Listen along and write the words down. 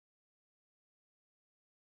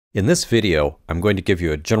In this video, I'm going to give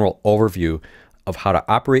you a general overview of how to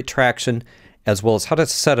operate Tracktion, as well as how to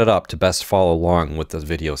set it up to best follow along with this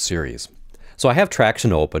video series. So I have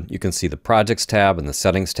Tracktion open. You can see the Projects tab and the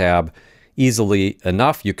Settings tab. Easily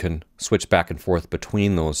enough, you can switch back and forth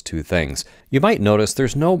between those two things. You might notice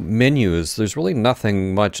there's no menus. There's really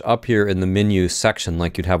nothing much up here in the menu section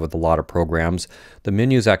like you'd have with a lot of programs. The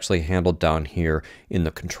menu is actually handled down here in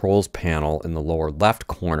the Controls panel in the lower left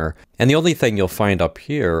corner. And the only thing you'll find up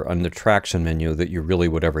here on the Tracktion menu that you really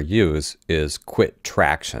would ever use is Quit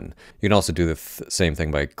Tracktion. You can also do the same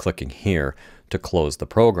thing by clicking here to close the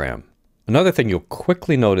program. Another thing you'll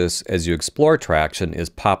quickly notice as you explore Tracktion is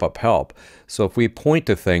pop-up help. So if we point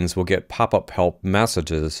to things, we'll get pop-up help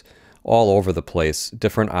messages all over the place.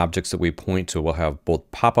 Different objects that we point to will have both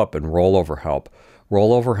pop-up and rollover help.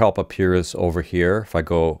 Rollover help appears over here. If I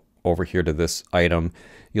go over here to this item,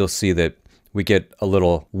 you'll see that we get a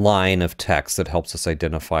little line of text that helps us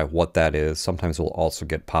identify what that is. Sometimes we'll also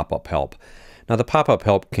get pop-up help. Now the pop-up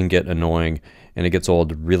help can get annoying and it gets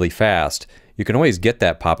old really fast. You can always get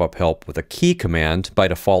that pop-up help with a key command, by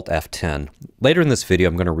default F10. Later in this video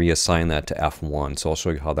I'm going to reassign that to F1, so I'll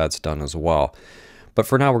show you how that's done as well. But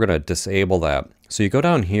for now we're going to disable that. So you go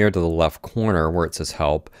down here to the left corner where it says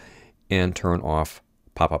help and turn off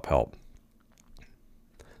pop-up help.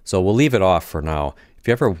 So we'll leave it off for now. If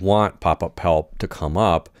you ever want pop-up help to come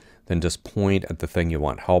up, then just point at the thing you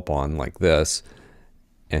want help on like this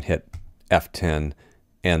and hit F10,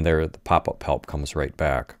 and there the pop-up help comes right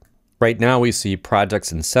back. Right now we see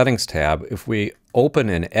Projects and Settings tab. If we open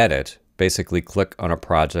and edit, basically click on a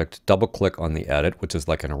project, double click on the edit, which is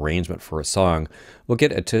like an arrangement for a song, we'll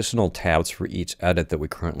get additional tabs for each edit that we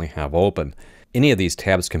currently have open. Any of these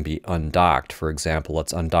tabs can be undocked. For example,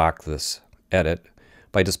 let's undock this edit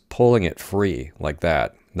by just pulling it free like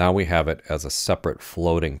that. Now we have it as a separate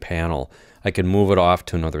floating panel. I can move it off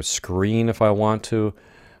to another screen if I want to.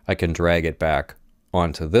 I can drag it back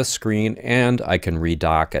onto this screen and I can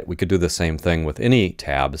redock it. We could do the same thing with any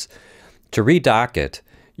tabs. To redock it,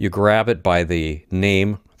 you grab it by the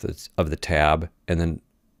name of the tab, and then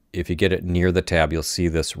if you get it near the tab, you'll see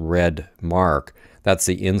this red mark. That's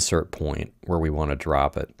the insert point where we want to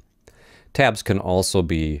drop it. Tabs can also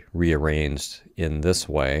be rearranged in this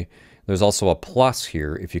way. There's also a plus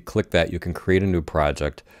here. If you click that, you can create a new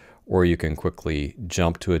project, or you can quickly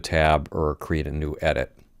jump to a tab or create a new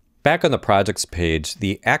edit. Back on the projects page,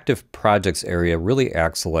 the active projects area really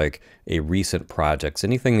acts like a recent projects.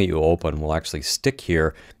 Anything that you open will actually stick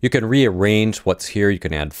here. You can rearrange what's here. You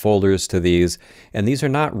can add folders to these, and these are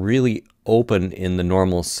not really open in the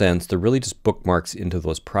normal sense. They're really just bookmarks into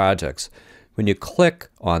those projects. When you click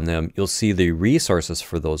on them, you'll see the resources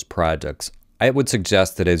for those projects. I would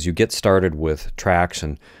suggest that as you get started with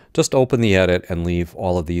Tracktion, just open the edit and leave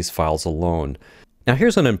all of these files alone. Now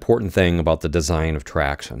here's an important thing about the design of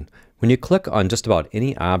Tracktion. When you click on just about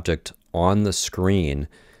any object on the screen,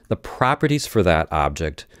 the properties for that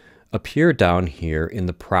object appear down here in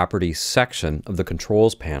the Properties section of the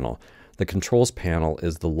Controls panel. The Controls panel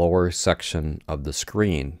is the lower section of the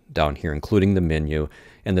screen down here, including the menu,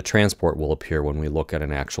 and the transport will appear when we look at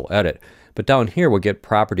an actual edit. But down here we'll get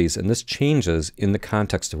properties, and this changes in the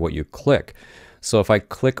context of what you click. So if I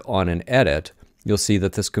click on an edit, you'll see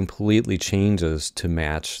that this completely changes to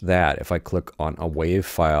match that. If I click on a WAV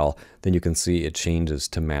file, then you can see it changes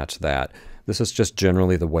to match that. This is just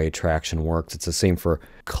generally the way Tracktion works. It's the same for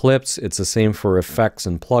clips. It's the same for effects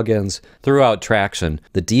and plugins. Throughout Tracktion,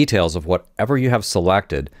 the details of whatever you have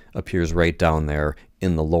selected appears right down there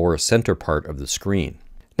in the lower center part of the screen.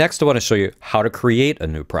 Next, I want to show you how to create a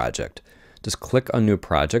new project. Just click on New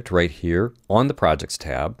Project right here on the Projects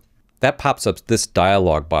tab. That pops up this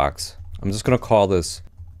dialog box. I'm just going to call this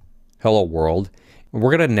Hello World. And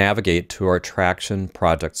we're going to navigate to our Tracktion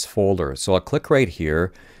projects folder. So I'll click right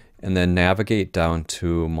here and then navigate down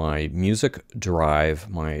to my music drive,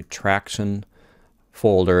 my Tracktion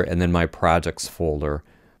folder, and then my projects folder,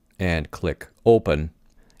 and click open.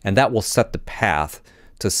 And that will set the path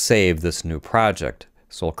to save this new project.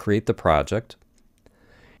 So I'll create the project.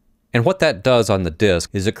 And what that does on the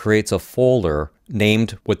disk is it creates a folder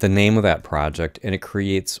named with the name of that project, and it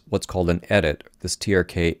creates what's called an edit. This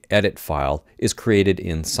TRK edit file is created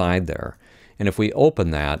inside there. And if we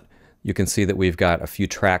open that, you can see that we've got a few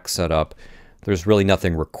tracks set up. There's really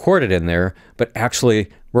nothing recorded in there, but actually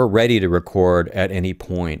we're ready to record at any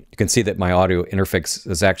point. You can see that my audio interface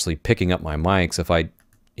is actually picking up my mics. If I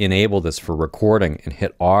enable this for recording and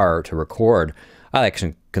hit R to record, I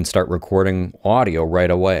actually can start recording audio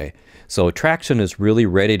right away. So Tracktion is really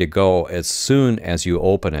ready to go as soon as you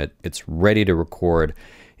open it. It's ready to record.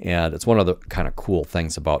 And it's one of the kind of cool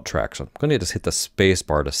things about Tracktion. I'm going to just hit the space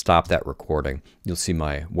bar to stop that recording. You'll see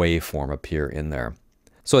my waveform appear in there.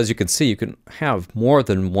 So as you can see, you can have more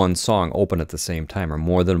than one song open at the same time, or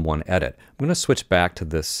more than one edit. I'm going to switch back to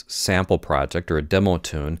this sample project or a demo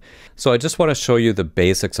tune. So I just want to show you the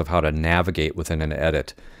basics of how to navigate within an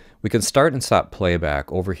edit. We can start and stop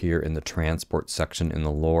playback over here in the transport section in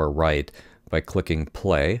the lower right by clicking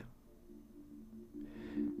play.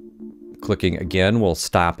 Clicking again will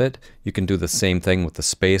stop it. You can do the same thing with the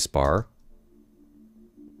space bar.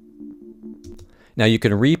 Now you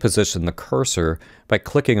can reposition the cursor by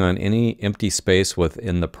clicking on any empty space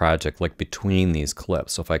within the project, like between these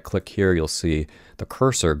clips. So if I click here, you'll see the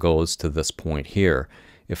cursor goes to this point here.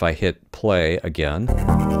 If I hit play again,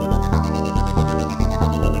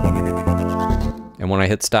 and when I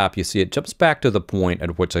hit stop, you see it jumps back to the point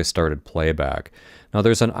at which I started playback. Now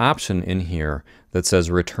there's an option in here that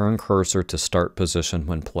says return cursor to start position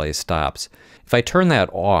when play stops. If I turn that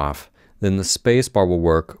off, then the space bar will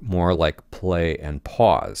work more like play and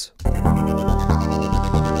pause.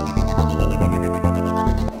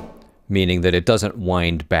 Meaning that it doesn't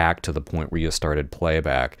wind back to the point where you started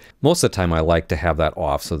playback. Most of the time I like to have that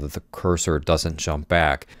off so that the cursor doesn't jump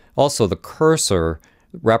back. Also, the cursor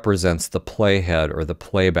represents the playhead or the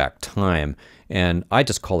playback time, and I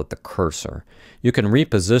just call it the cursor. You can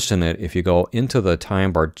reposition it if you go into the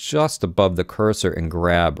time bar just above the cursor and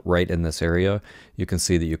grab right in this area. You can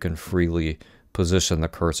see that you can freely position the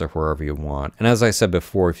cursor wherever you want. And as I said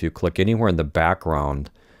before, if you click anywhere in the background,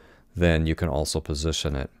 then you can also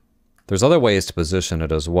position it. There's other ways to position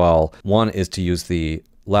it as well. One is to use the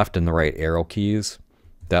left and the right arrow keys.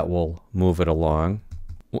 That will move it along.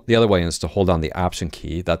 The other way is to hold down the Option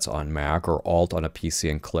key, that's on Mac, or Alt on a PC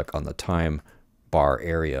and click on the time bar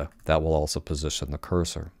area. That will also position the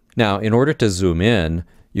cursor. Now, in order to zoom in,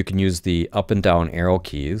 you can use the up and down arrow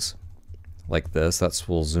keys like this. That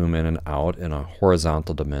will zoom in and out in a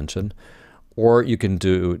horizontal dimension. Or you can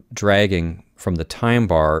do dragging from the time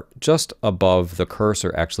bar just above the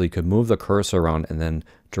cursor. Actually, you could move the cursor around and then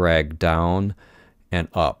drag down and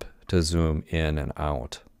up to zoom in and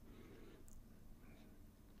out.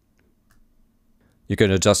 You can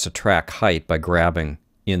adjust the track height by grabbing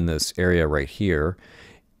in this area right here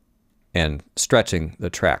and stretching the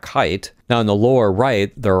track height. Now in the lower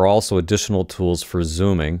right, there are also additional tools for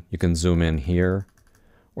zooming. You can zoom in here,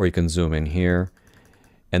 or you can zoom in here,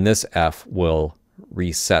 and this F will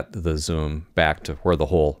reset the zoom back to where the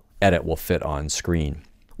whole edit will fit on screen.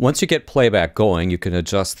 Once you get playback going, you can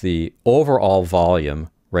adjust the overall volume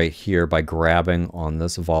right here by grabbing on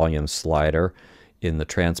this volume slider in the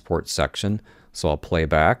transport section. So I'll play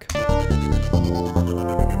back.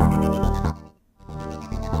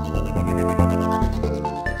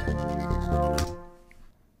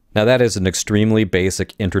 Now that is an extremely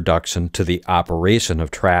basic introduction to the operation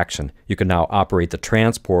of Tracktion. You can now operate the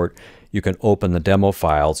transport, you can open the demo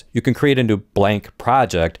files, you can create a new blank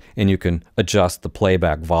project, and you can adjust the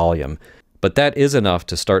playback volume. But that is enough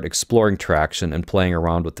to start exploring Tracktion and playing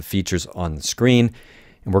around with the features on the screen.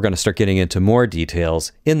 And we're going to start getting into more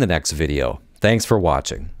details in the next video. Thanks for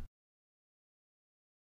watching.